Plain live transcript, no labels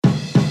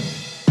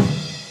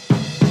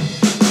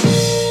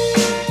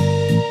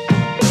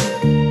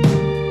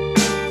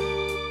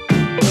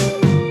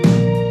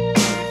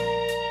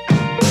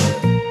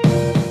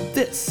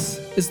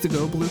is the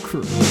Go Blue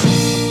Crew.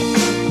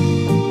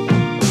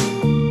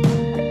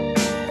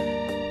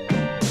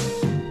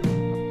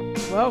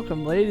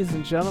 Welcome, ladies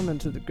and gentlemen,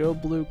 to the Go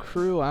Blue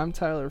Crew. I'm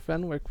Tyler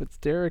Fenwick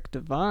with Derek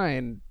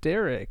Devine.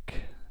 Derek,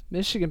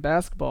 Michigan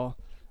basketball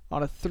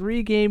on a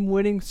 3-game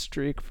winning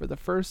streak for the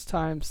first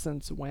time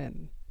since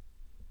when?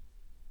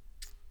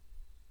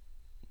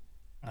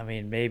 I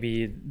mean,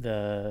 maybe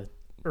the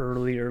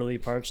early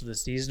parts of the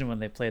season when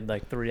they played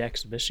like 3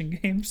 exhibition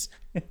games.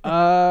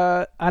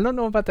 I don't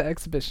know about the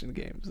exhibition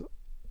games,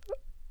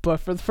 but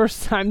for the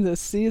first time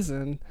this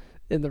season,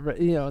 in the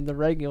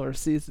regular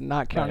season,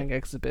 not counting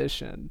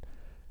exhibition,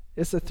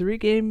 it's a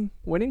 3-game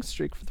winning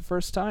streak for the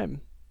first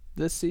time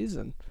this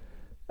season,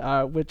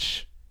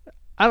 which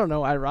I don't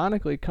know.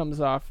 Ironically,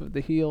 comes off of the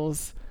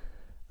heels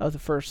of the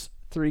first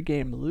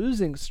 3-game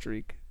losing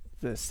streak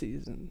this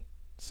season.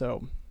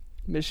 So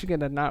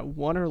Michigan had not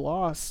won or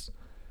lost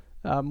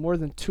more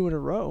than 2 in a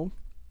row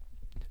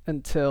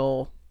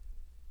until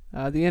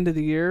the end of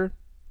the year.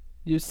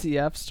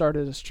 UCF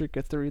started a streak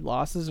of 3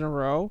 losses in a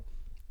row,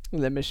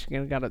 and then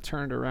Michigan got it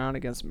turned around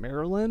against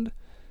Maryland,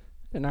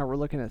 and now we're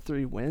looking at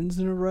 3 wins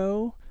in a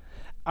row.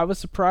 I was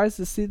surprised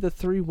to see the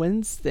 3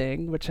 wins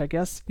thing, which I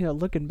guess,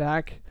 looking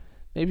back,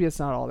 maybe it's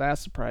not all that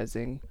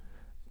surprising,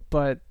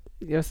 but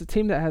it's a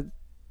team that had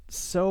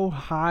so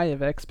high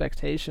of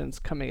expectations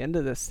coming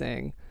into this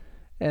thing,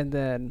 and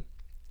then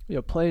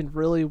playing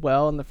really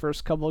well in the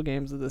first couple of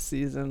games of the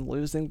season,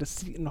 losing to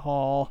Seton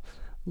Hall,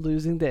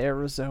 losing to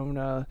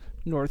Arizona,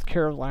 North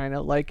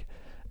Carolina. Like,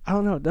 I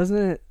don't know, doesn't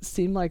it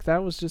seem like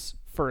that was just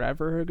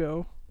forever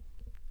ago?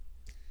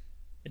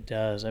 It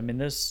does. I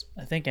mean,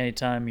 I think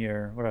anytime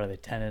you're, what are they,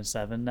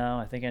 10-7 now?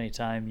 I think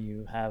anytime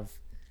you have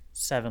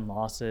 7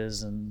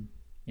 losses and,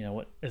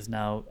 what is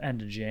now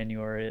end of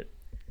January, it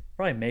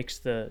probably makes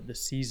the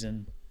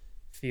season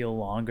feel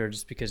longer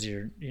just because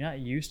you're not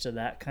used to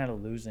that kind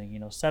of losing.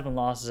 7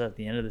 losses at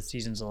the end of the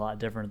season is a lot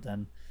different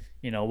than,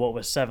 what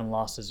was 7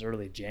 losses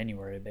early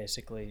January,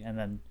 basically, and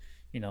then,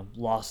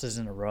 losses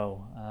in a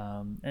row.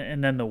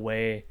 And then the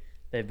way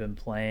they've been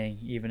playing,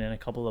 even in a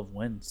couple of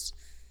wins.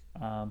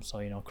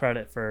 So,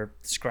 credit for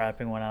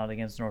scrapping one out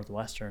against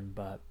Northwestern,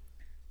 but,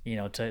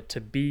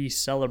 to be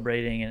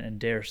celebrating and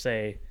dare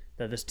say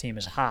that this team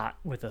is hot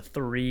with a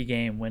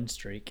 3-game win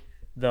streak,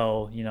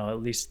 though,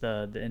 at least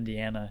the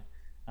Indiana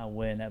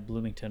win at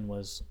Bloomington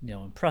was,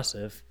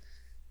 impressive.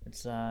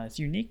 It's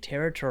unique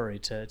territory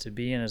to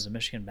be in as a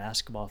Michigan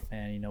basketball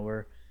fan.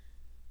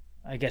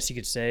 I guess you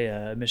could say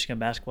a Michigan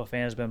basketball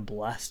fan has been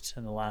blessed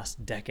in the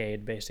last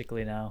decade,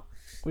 basically now.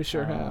 We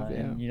sure have, yeah.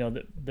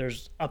 And,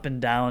 there's up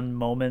and down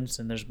moments,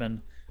 and there's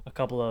been a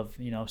couple of,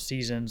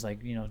 seasons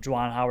like,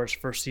 Juwan Howard's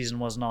first season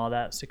wasn't all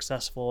that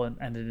successful and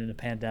ended in a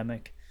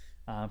pandemic,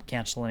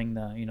 canceling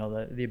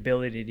the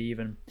ability to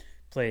even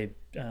play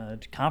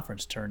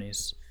conference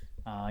tourneys.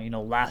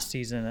 Last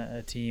season,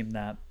 a team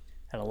that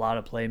had a lot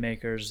of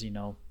playmakers,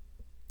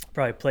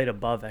 probably played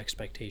above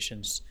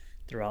expectations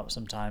throughout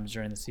sometimes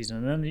during the season.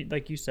 And then,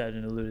 like you said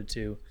and alluded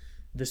to,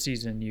 this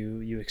season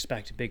you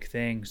expect big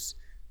things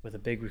with a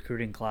big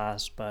recruiting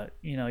class, but,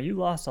 you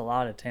lost a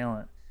lot of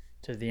talent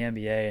to the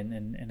NBA,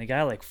 and a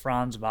guy like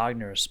Franz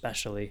Wagner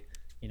especially,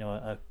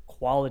 a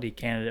quality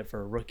candidate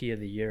for Rookie of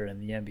the Year in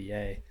the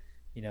NBA.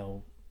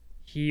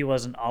 He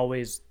wasn't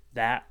always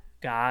that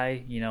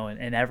guy,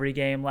 in every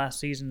game last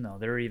season. No,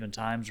 there were even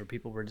times where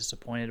people were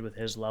disappointed with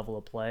his level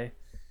of play.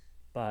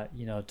 But,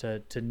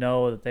 to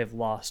know that they've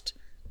lost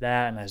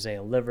that and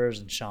Isaiah Livers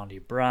and Shawnee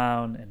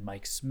Brown and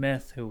Mike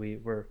Smith, who we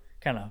were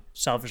kind of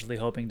selfishly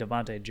hoping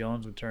Devontae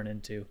Jones would turn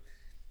into,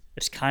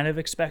 it's kind of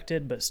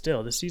expected, but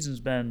still, this season's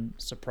been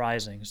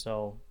surprising.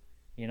 So,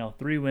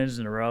 3 wins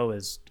in a row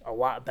is a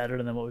lot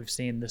better than what we've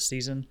seen this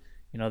season.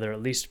 They're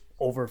at least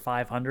over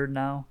 500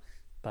 now.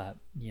 But,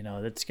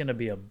 it's going to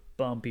be a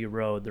bumpy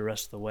road the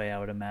rest of the way, I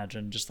would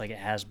imagine, just like it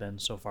has been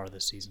so far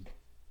this season.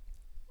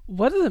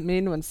 What does it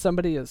mean when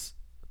somebody is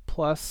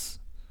plus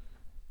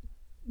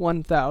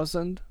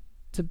 1,000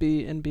 to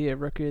be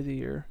NBA Rookie of the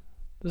Year?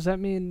 Does that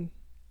mean...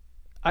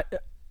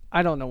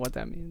 I don't know what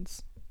that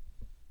means.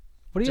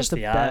 What do you just have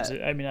to the bet? odds.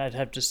 I mean, I'd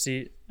have to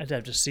see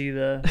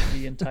the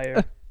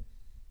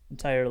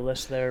entire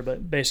list there,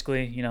 but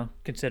basically,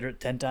 consider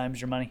it 10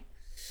 times your money.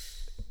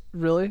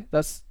 Really?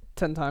 That's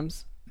 10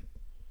 times?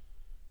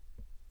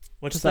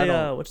 What's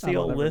the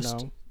old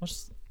list?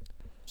 What's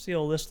the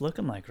old list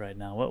looking like right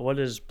now? What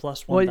is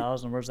plus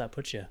 1,000? Where does that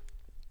put you?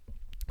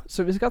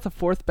 So he's got the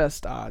 4th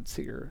best odds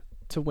here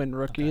to win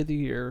Rookie of the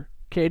Year.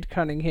 Cade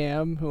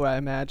Cunningham, who I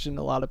imagine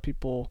a lot of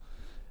people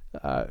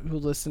who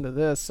listen to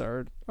this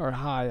are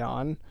high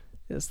on,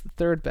 is the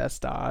 3rd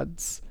best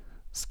odds.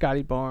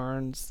 Scotty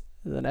Barnes,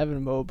 and then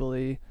Evan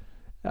Mobley.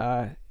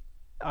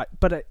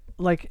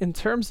 Like, in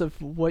terms of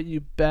what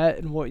you bet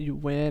and what you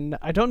win,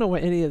 I don't know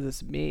what any of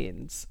this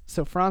means.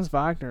 So Franz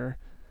Wagner,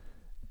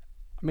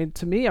 I mean,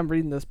 to me, I'm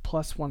reading this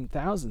plus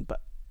 1,000,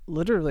 but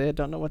literally I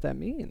don't know what that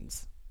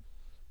means.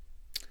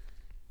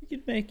 You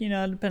could make,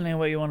 depending on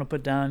what you want to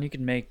put down, you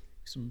could make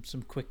some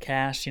quick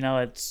cash.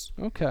 It's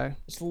okay.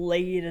 It's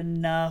late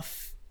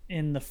enough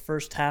in the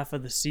first half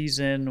of the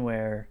season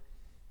where,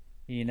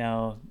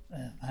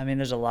 I mean,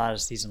 there's a lot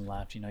of season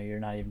left. You're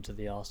not even to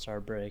the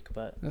All-Star break,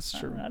 but That's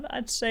true.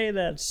 I'd say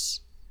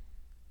that's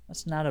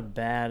not a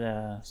bad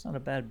it's not a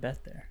bad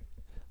bet there.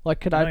 Like,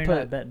 could I know I you're not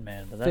a put betting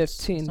man, but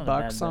that's not a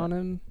bad $15 bet. on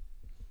him?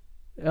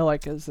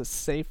 Like, is a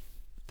safe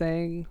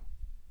thing?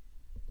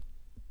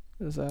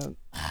 Is that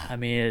I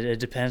mean, it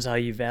depends how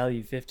you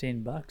value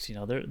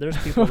 $15. There's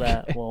people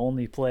that okay? will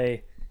only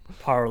play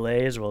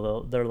parlays, where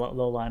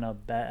they'll line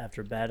up bet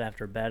after bet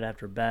after bet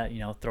after bet.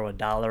 Throw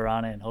 $1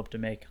 on it and hope to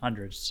make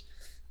hundreds.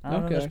 I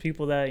don't know. There's Okay.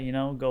 people that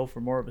go for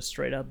more of a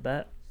straight up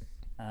bet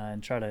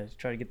and try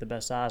to get the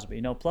best odds.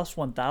 But plus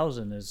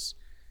 1,000 is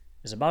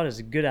about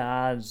as good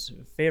odds,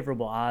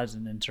 favorable odds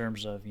in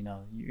terms of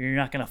you're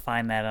not going to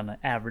find that on an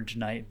average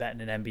night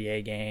betting an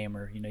NBA game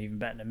or even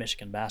betting a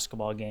Michigan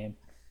basketball game.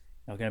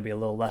 Going to be a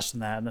little less than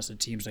that unless the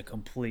team's a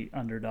complete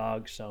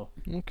underdog. So,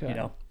 you Okay.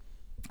 know,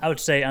 I would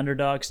say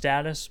underdog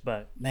status,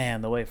 but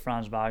man, the way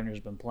Franz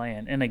Wagner's been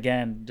playing, and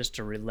again, just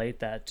to relate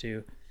that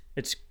to,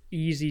 it's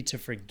easy to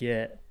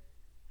forget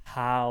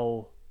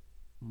how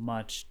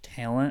much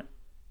talent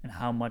and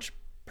how much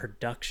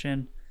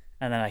production.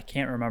 And then I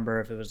can't remember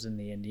if it was in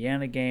the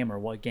Indiana game or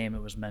what game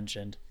it was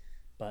mentioned,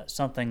 but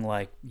something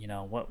like,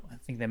 what I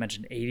think they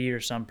mentioned 80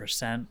 or some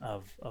percent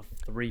of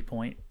 3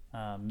 point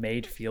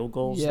made field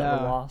goals that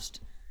were Yeah.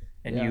 lost.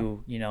 And Yeah.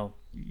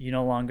 you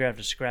no longer have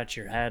to scratch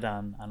your head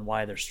on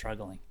why they're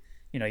struggling.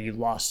 You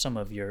lost some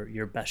of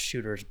your best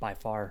shooters by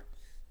far.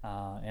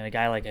 And a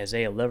guy like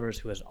Isaiah Livers,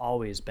 who has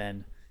always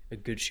been a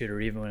good shooter,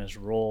 even when his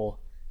role,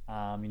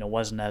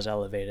 wasn't as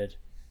elevated.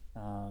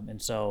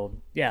 And so,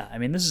 yeah, I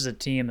mean, this is a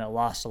team that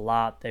lost a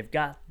lot. They've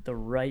got the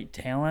right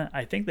talent.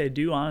 I think they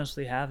do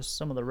honestly have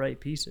some of the right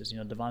pieces.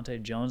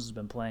 Devontae Jones has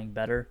been playing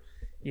better.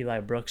 Eli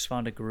Brooks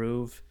found a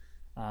groove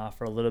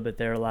for a little bit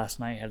there last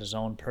night. Had his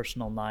own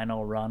personal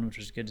 9-0 run, which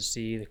was good to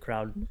see. The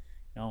crowd,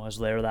 was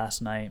there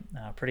last night.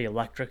 Pretty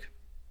electric.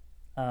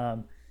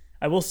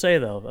 I will say,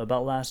 though,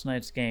 about last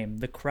night's game,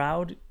 the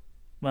crowd,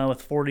 well,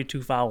 with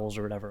 42 fouls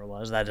or whatever it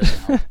was, that doesn't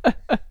help.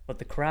 But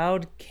the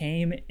crowd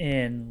came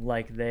in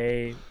like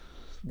they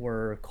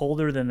were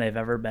colder than they've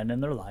ever been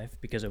in their life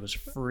because it was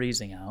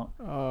freezing out.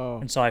 Oh.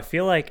 And so I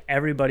feel like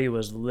everybody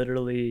was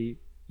literally,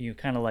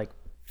 kind of like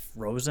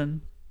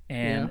frozen. Yeah.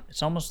 And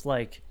it's almost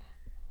like,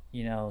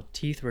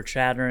 teeth were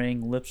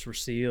chattering, lips were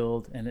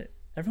sealed, and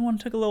everyone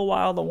took a little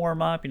while to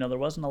warm up. There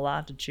wasn't a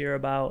lot to cheer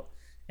about,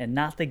 and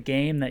not the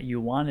game that you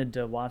wanted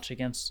to watch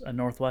against a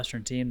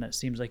Northwestern team that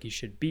seems like you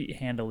should beat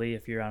handily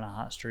if you're on a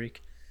hot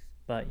streak.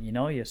 But,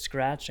 you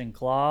scratch and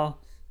claw,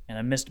 and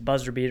a missed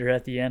buzzer beater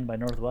at the end by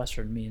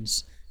Northwestern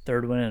means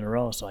third win in a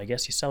row. So I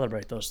guess you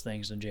celebrate those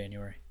things in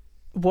January.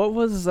 What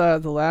was the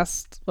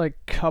last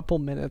like couple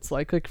minutes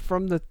like? Like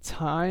from the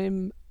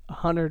time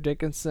Hunter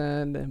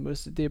Dickinson and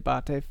Musa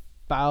Diabate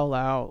foul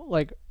out,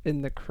 like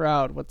in the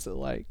crowd, what's it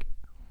like?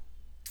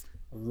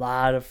 A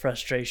lot of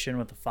frustration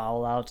with the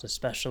foul outs,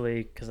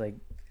 especially because they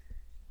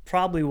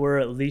probably were,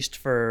 at least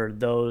for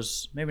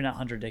those, maybe not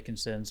Hunter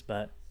Dickinson's,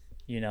 but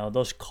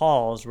those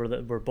calls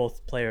where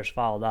both players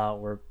fouled out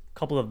were a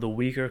couple of the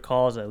weaker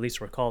calls, at least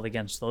were called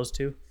against those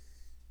two.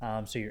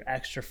 So you're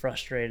extra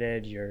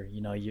frustrated.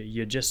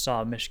 You just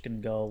saw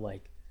Michigan go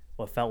like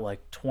what felt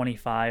like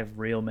 25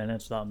 real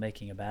minutes without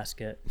making a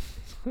basket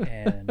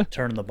and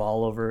turning the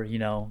ball over.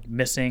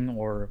 Missing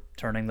or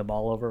turning the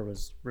ball over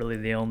was really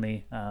the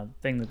only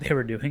thing that they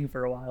were doing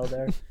for a while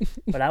there.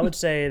 But I would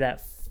say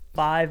that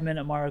 5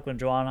 minute mark when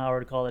Juwan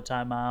Howard called a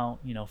timeout,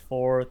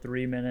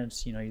 3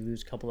 minutes, you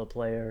lose a couple of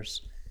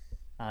players.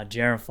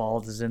 Jaron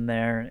Falls is in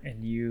there,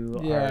 and you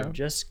are Yeah.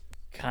 just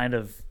kind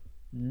of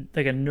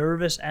like a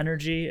nervous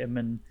energy. I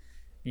mean,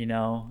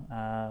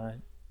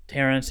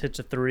 Terrence hits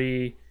a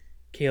three,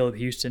 Caleb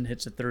Houston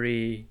hits a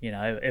three.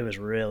 It was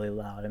really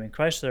loud. I mean,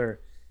 Chrysler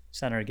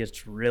Center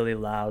gets really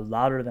loud,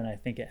 louder than I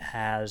think it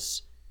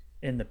has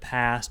in the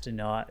past.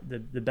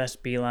 The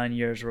best Beeline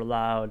years were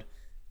loud.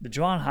 The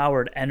Juwan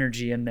Howard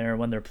energy in there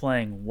when they're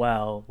playing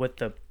well with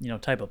the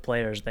type of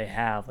players they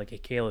have, like a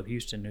Caleb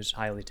Houston who's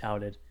highly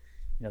touted.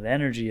 The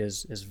energy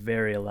is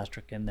very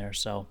electric in there.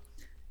 So,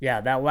 yeah,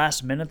 that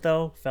last minute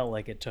though felt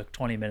like it took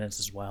 20 minutes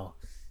as well.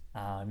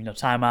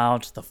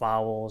 Timeouts, the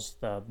fouls,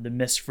 the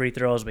missed free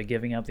throws, but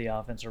giving up the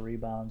offensive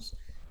rebounds.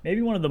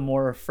 Maybe one of the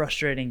more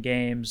frustrating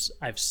games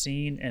I've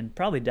seen, and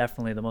probably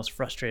definitely the most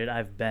frustrated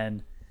I've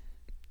been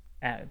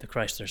at the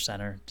Chrysler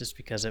Center, just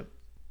because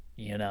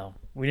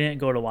we didn't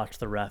go to watch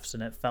the refs,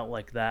 and it felt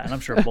like that, and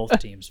I'm sure both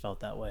teams felt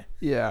that way.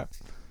 Yeah.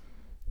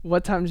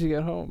 What time did you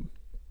get home?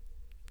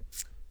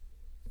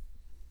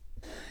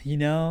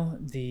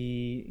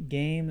 The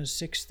game is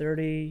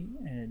 6:30,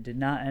 and it did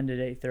not end at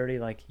 8:30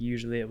 like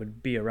usually it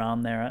would be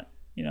around there.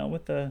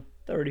 With the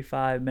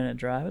 35-minute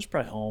drive, I was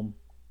probably home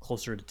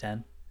closer to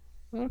 10.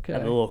 Okay.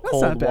 Had a little That's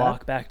not cold bad.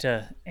 walk back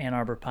to Ann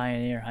Arbor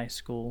Pioneer High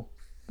School,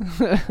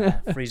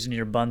 freezing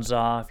your buns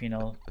off,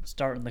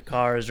 starting the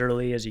car as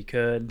early as you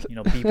could,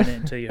 beeping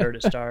it until you heard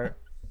it start,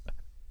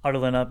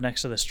 huddling up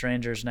next to the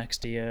strangers next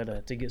to you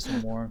to get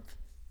some warmth.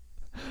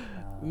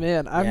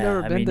 Man, I've Yeah,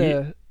 never I been mean,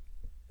 to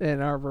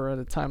Ann Arbor at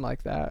a time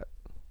like that.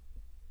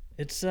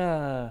 it's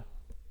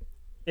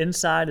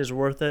inside is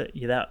worth it.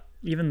 That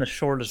even the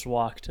shortest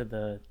walk to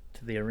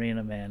the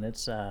arena, man,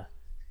 it's a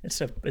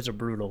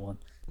brutal one,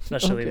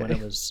 especially when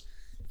it was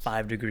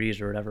 5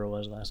 degrees or whatever it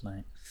was last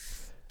night.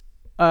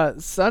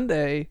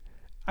 Sunday,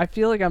 I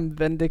feel like I'm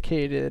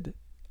vindicated.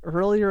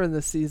 Earlier in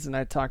the season,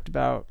 I talked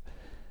about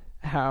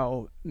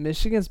how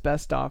Michigan's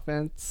best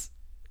offense,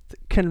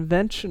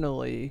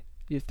 conventionally,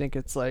 you think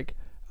it's like,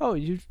 oh,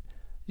 you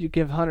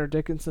give Hunter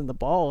Dickinson the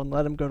ball and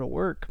let him go to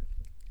work.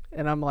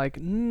 And I'm like,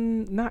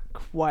 not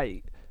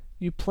quite.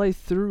 You play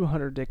through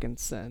Hunter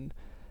Dickinson,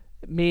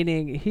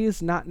 meaning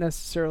he's not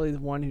necessarily the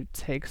one who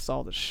takes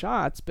all the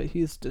shots, but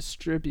he's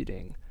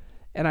distributing.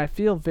 And I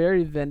feel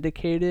very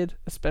vindicated,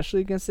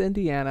 especially against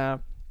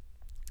Indiana.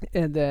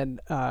 And then,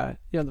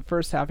 the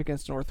first half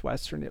against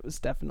Northwestern, it was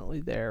definitely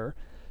there.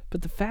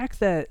 But the fact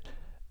that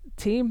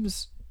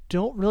teams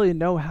don't really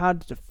know how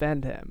to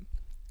defend him.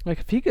 Like,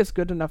 if he gets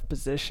good enough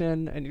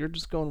position and you're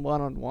just going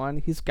one-on-one,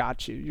 he's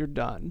got you. You're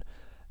done.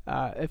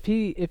 If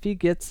he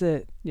gets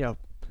it,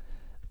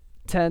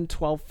 10,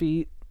 12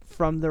 feet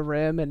from the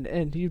rim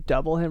and you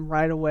double him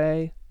right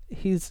away,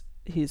 he's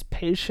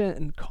patient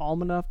and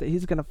calm enough that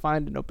he's going to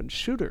find an open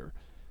shooter.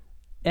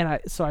 And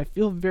I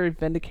feel very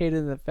vindicated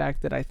in the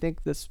fact that I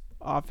think this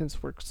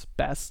offense works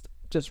best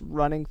just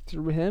running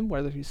through him,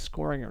 whether he's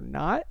scoring or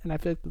not. And I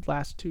feel like the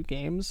last 2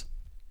 games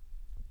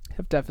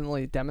have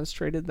definitely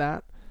demonstrated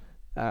that.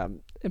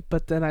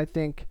 But then I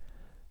think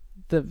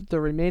the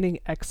remaining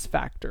X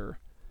factor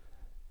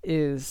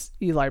is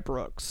Eli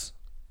Brooks,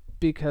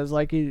 because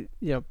like he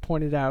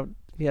pointed out,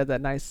 he had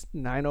that nice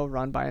 9-0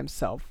 run by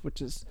himself,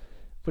 which is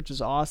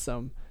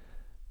awesome.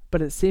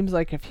 But it seems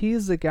like if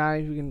he's the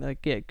guy who can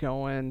like get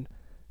going,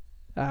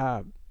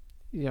 kind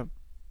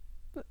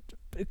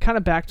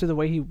of back to the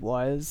way he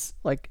was,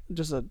 like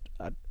just a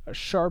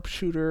sharp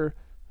shooter,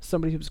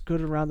 somebody who's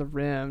good around the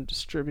rim,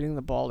 distributing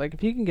the ball. Like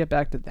if he can get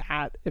back to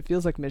that, it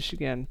feels like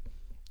Michigan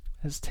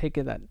has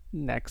taken that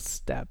next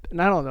step.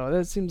 And I don't know,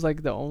 that seems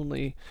like the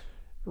only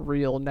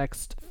real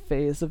next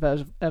phase of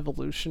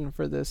evolution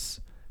for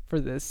this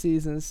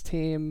season's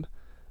team.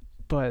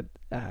 But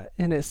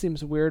and it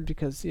seems weird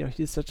because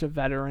he's such a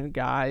veteran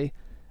guy.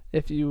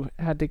 If you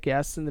had to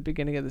guess in the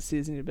beginning of the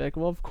season, you'd be like,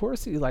 well, of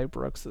course Eli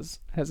Brooks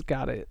has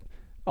got it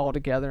all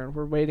together, and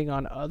we're waiting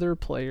on other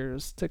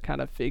players to kind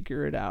of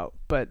figure it out.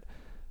 But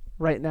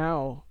right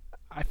now,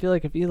 I feel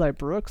like if Eli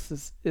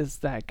Brooks is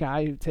that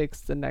guy who takes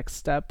the next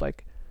step,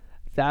 like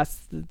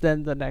that's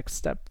then the next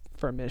step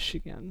for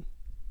Michigan.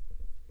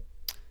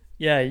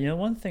 Yeah,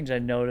 one of the things I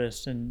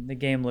noticed, and the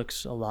game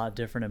looks a lot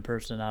different in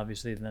person,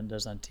 obviously, than it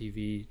does on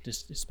TV,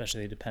 just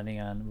especially depending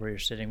on where you're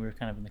sitting. We were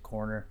kind of in the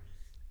corner,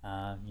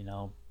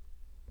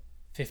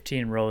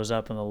 15 rows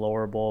up in the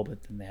lower bowl,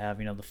 but then they have,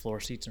 the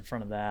floor seats in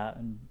front of that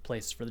and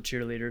places for the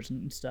cheerleaders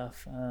and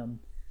stuff.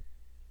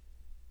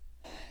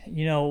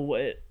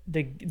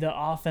 The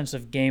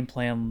offensive game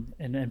plan,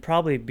 and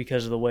probably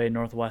because of the way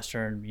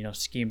Northwestern,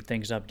 schemed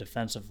things up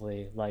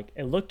defensively, like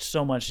it looked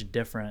so much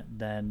different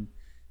than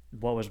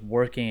what was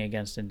working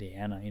against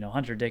Indiana.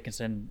 Hunter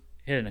Dickinson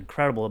hit an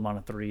incredible amount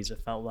of threes. It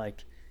felt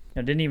like,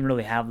 didn't even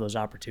really have those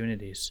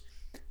opportunities.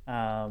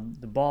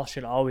 The ball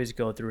should always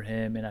go through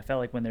him, and I felt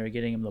like when they were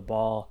getting him the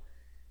ball,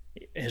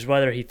 is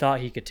whether he thought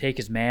he could take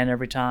his man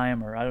every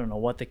time, or I don't know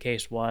what the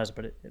case was,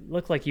 but it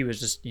looked like he was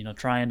just,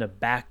 trying to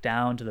back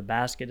down to the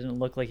basket. It didn't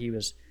look like he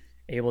was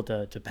able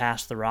to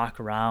pass the rock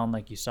around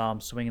like you saw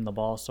him swinging the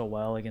ball so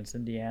well against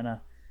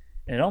Indiana.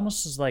 And it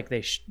almost is like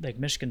like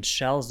Michigan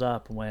shells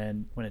up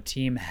when a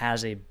team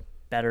has a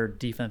better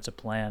defensive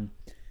plan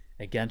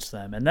against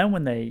them. And then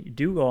when they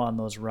do go on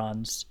those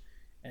runs,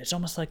 it's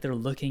almost like they're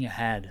looking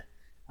ahead.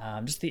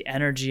 Just the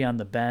energy on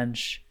the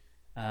bench,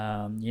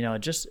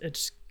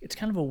 it's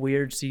kind of a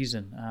weird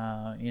season,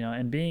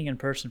 and being in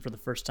person for the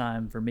first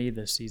time for me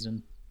this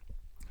season,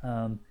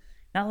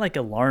 not like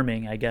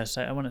alarming, I guess.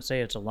 I wouldn't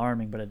say it's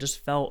alarming, but it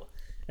felt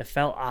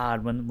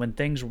odd when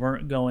things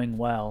weren't going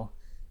well,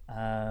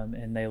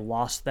 and they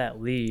lost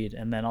that lead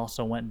and then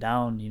also went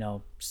down,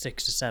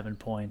 6 to 7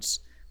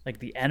 points. Like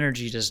the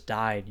energy just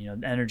died. The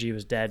energy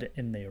was dead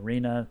in the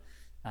arena.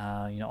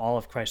 All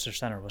of Chrysler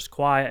Center was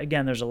quiet.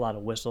 Again, there's a lot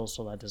of whistles,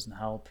 so that doesn't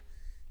help.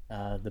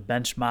 The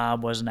bench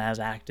mob wasn't as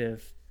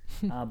active.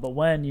 But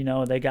when,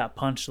 they got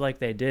punched like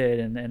they did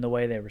and the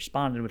way they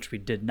responded, which we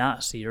did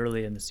not see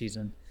early in the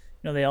season,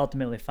 they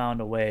ultimately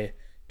found a way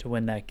to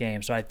win that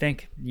game. So I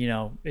think,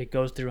 it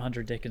goes through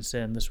Hunter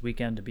Dickinson this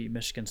weekend to beat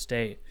Michigan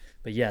State.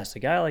 But yes, a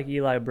guy like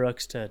Eli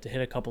Brooks to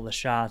hit a couple of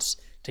shots,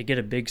 to get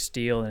a big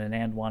steal and an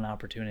and one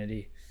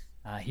opportunity,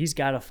 he's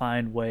got to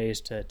find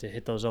ways to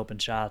hit those open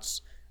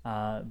shots.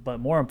 But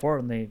more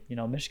importantly,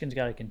 Michigan's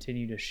got to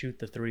continue to shoot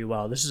the three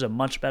well. This is a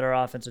much better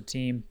offensive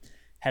team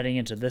heading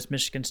into this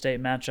Michigan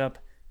State matchup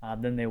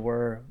than they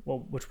were,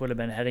 which would have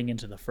been heading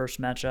into the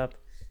first matchup.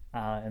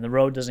 And the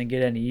road doesn't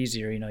get any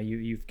easier.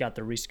 You've got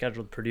the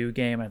rescheduled Purdue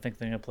game. I think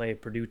they're going to play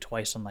Purdue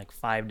twice in like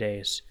 5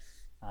 days.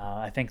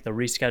 I think the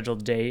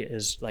rescheduled date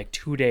is like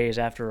 2 days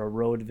after a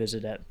road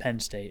visit at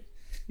Penn State.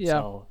 Yeah.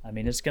 So,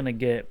 it's going to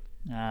get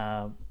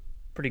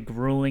pretty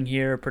grueling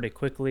here pretty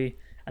quickly.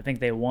 I think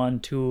they won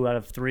 2 out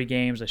of 3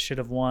 games they should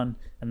have won,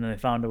 and then they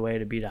found a way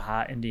to beat a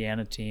hot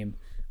Indiana team,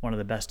 one of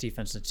the best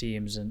defensive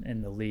teams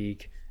in the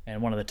league,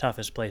 and one of the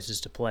toughest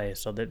places to play.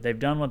 So they've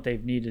done what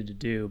they've needed to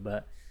do.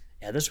 But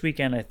yeah, this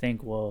weekend I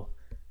think will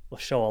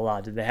show a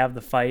lot. Did they have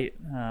the fight?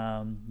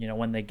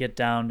 When they get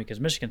down, because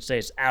Michigan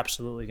State's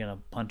absolutely going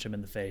to punch them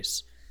in the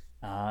face.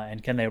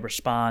 And can they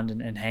respond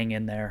and hang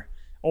in there,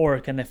 or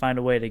can they find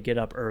a way to get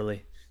up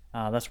early?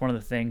 That's one of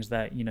the things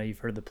that you've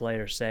heard the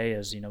players say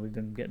is we've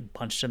been getting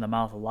punched in the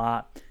mouth a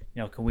lot.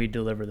 Can we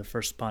deliver the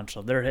first punch?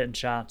 So if they're hitting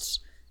shots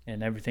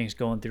and everything's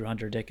going through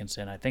Hunter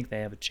Dickinson, I think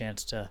they have a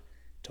chance to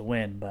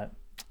win. But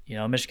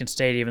Michigan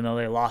State, even though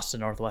they lost to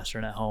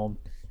Northwestern at home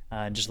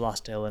and just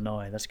lost to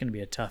Illinois, that's going to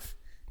be a tough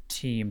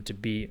team to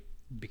beat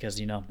because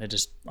it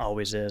just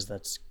always is.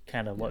 That's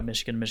kind of what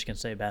Michigan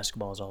State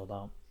basketball is all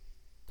about.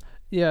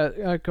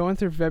 Yeah, going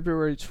through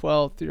February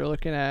 12th, you're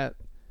looking at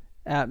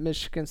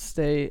Michigan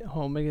State,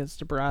 home against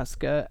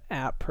Nebraska,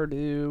 at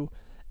Purdue,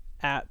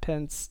 at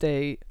Penn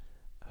State,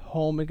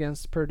 home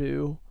against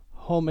Purdue,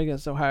 home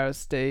against Ohio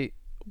State.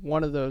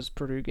 One of those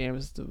Purdue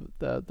games,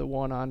 the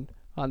one on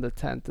the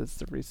 10th, is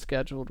the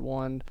rescheduled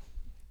one.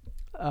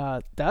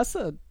 That's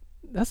a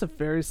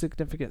very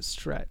significant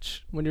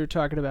stretch when you're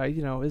talking about,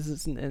 is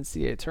this an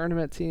NCAA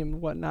tournament team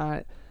and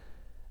whatnot?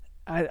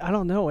 I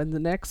don't know. In the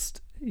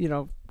next,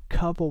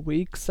 couple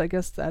weeks, I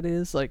guess that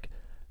is, like,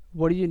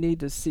 what do you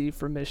need to see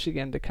from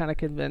Michigan to kind of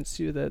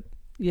convince you that,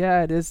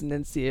 yeah, it is an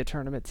NCAA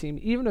tournament team,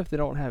 even if they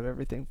don't have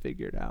everything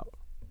figured out?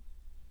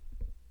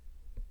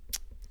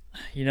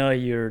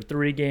 You're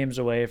 3 games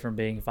away from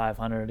being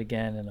 500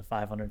 again, and a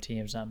 500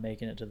 team's not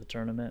making it to the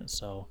tournament.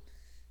 So,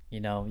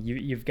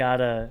 you've got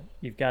to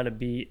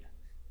beat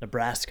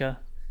Nebraska.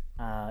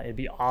 It'd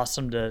be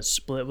awesome to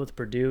split with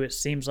Purdue. It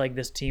seems like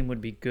this team would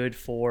be good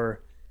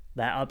for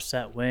that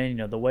upset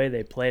win. The way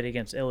they played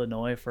against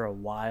Illinois for a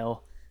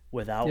while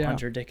without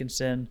Hunter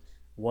Dickinson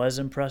was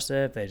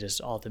impressive. They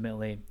just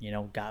ultimately,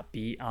 got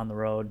beat on the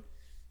road,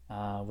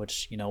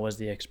 which, was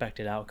the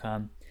expected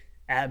outcome.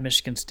 At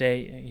Michigan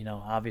State,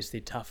 obviously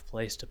tough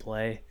place to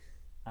play.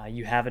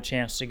 You have a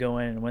chance to go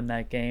in and win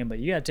that game, but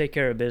you got to take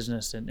care of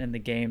business in the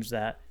games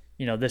that,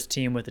 this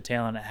team with the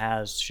talent it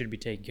has should be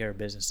taking care of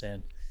business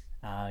in.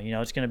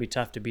 It's going to be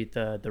tough to beat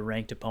the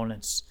ranked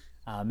opponents.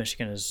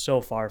 Michigan is so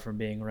far from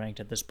being ranked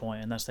at this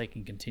point unless they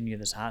can continue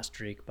this hot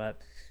streak. But,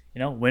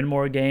 win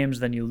more games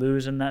than you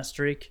lose in that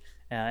streak,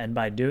 in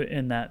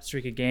that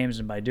streak of games,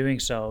 and by doing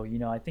so,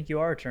 I think you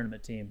are a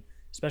tournament team,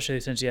 especially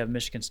since you have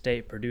Michigan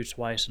State, Purdue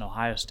twice, and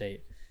Ohio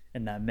State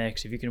in that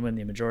mix. If you can win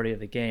the majority of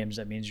the games,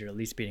 that means you're at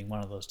least beating one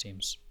of those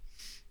teams.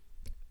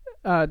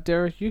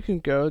 Derek, you can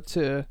go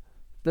to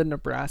the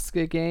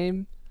Nebraska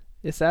game.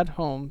 It's at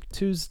home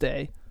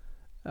Tuesday,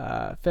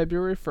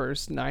 February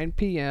 1st, 9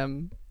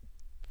 p.m.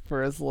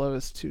 for as low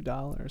as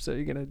 $2. Are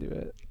you going to do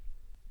it?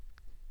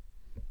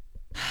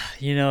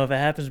 If it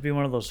happens to be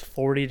one of those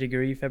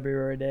 40-degree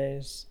February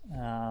days,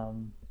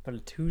 but a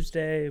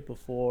Tuesday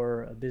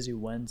before a busy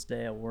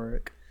Wednesday at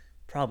work,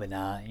 probably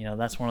not.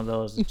 That's one of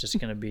those that's just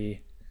going to be,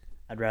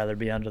 I'd rather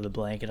be under the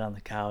blanket on the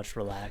couch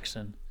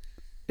relaxing.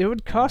 It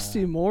would cost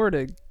you more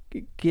to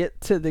get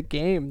to the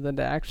game than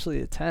to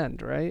actually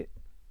attend, right?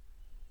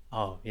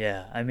 Oh,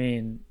 yeah. I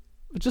mean,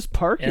 just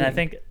parking. And I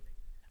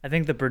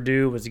think the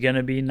Purdue was going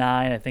to be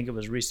 9. I think it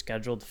was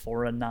rescheduled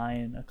for a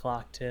 9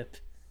 o'clock tip.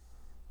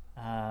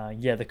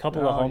 The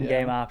couple of home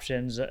game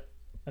options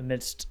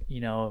amidst,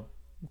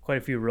 quite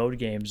a few road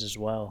games as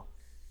well.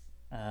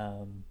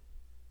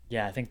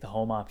 I think the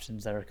home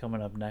options that are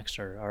coming up next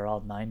are all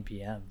 9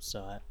 p.m.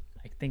 So I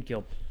think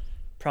you'll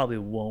probably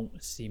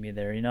won't see me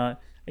there.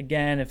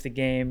 Again, if the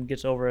game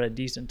gets over at a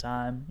decent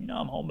time,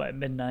 I'm home by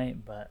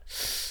midnight, but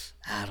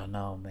I don't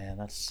know, man.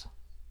 That's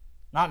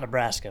not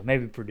Nebraska,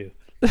 maybe Purdue.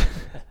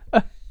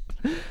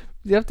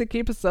 You have to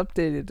keep us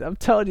updated. I'm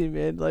telling you,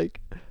 man,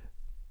 like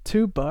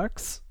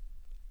 $2.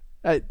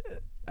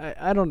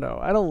 I don't know.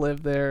 I don't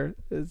live there.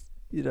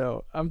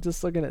 I'm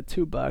just looking at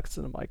 $2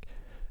 and I'm like,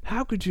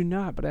 how could you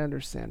not? But I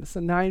understand. It's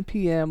a 9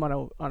 p.m.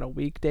 on a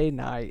weekday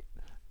night.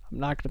 I'm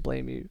not going to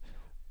blame you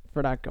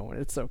for not going.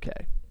 It's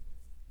okay.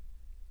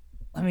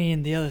 I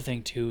mean, the other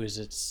thing too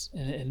is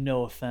and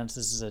no offense,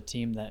 this is a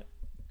team that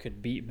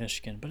could beat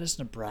Michigan, but it's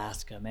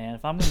Nebraska, man.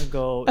 If I'm gonna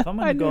go to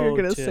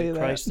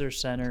Chrysler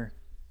Center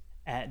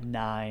at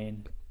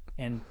 9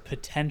 and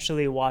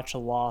potentially watch a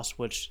loss,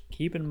 which,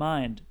 keep in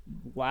mind,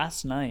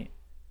 last night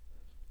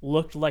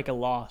looked like a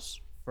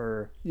loss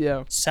for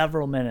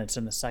several minutes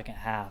in the second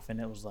half, and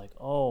it was like,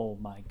 oh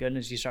my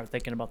goodness, you start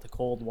thinking about the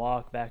cold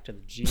walk back to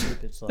the Jeep.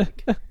 It's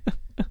like,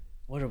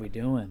 what are we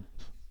doing?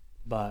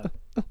 But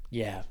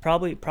yeah,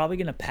 probably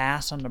gonna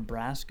pass on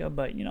Nebraska.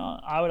 But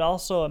I would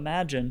also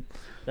imagine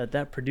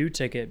that Purdue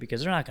ticket,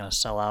 because they're not gonna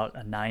sell out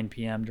at 9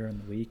 p.m. during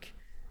the week.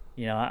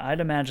 I'd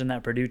imagine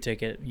that Purdue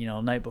ticket,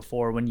 night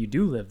before, when you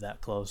do live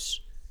that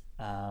close,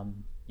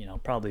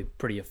 probably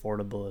pretty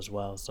affordable as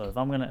well. So if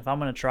I'm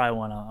gonna try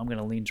one, I'm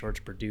gonna lean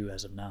towards Purdue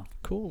as of now.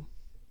 Cool.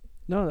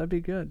 No, that'd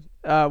be good.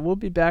 We'll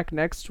be back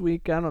next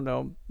week. I don't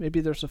know. Maybe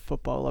there's a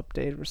football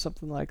update or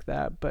something like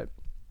that. But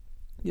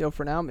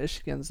for now,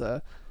 Michigan's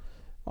on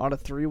a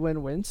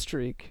 3-win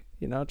streak.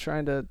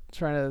 Trying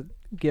to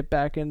get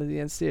back into the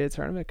NCAA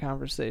tournament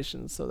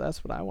conversation. So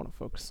that's what I want to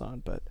focus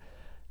on. But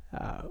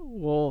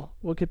we'll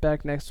get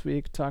back next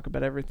week, talk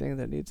about everything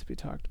that needs to be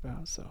talked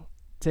about. So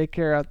take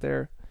care out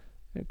there,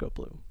 and go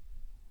Blue.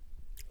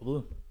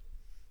 Blue.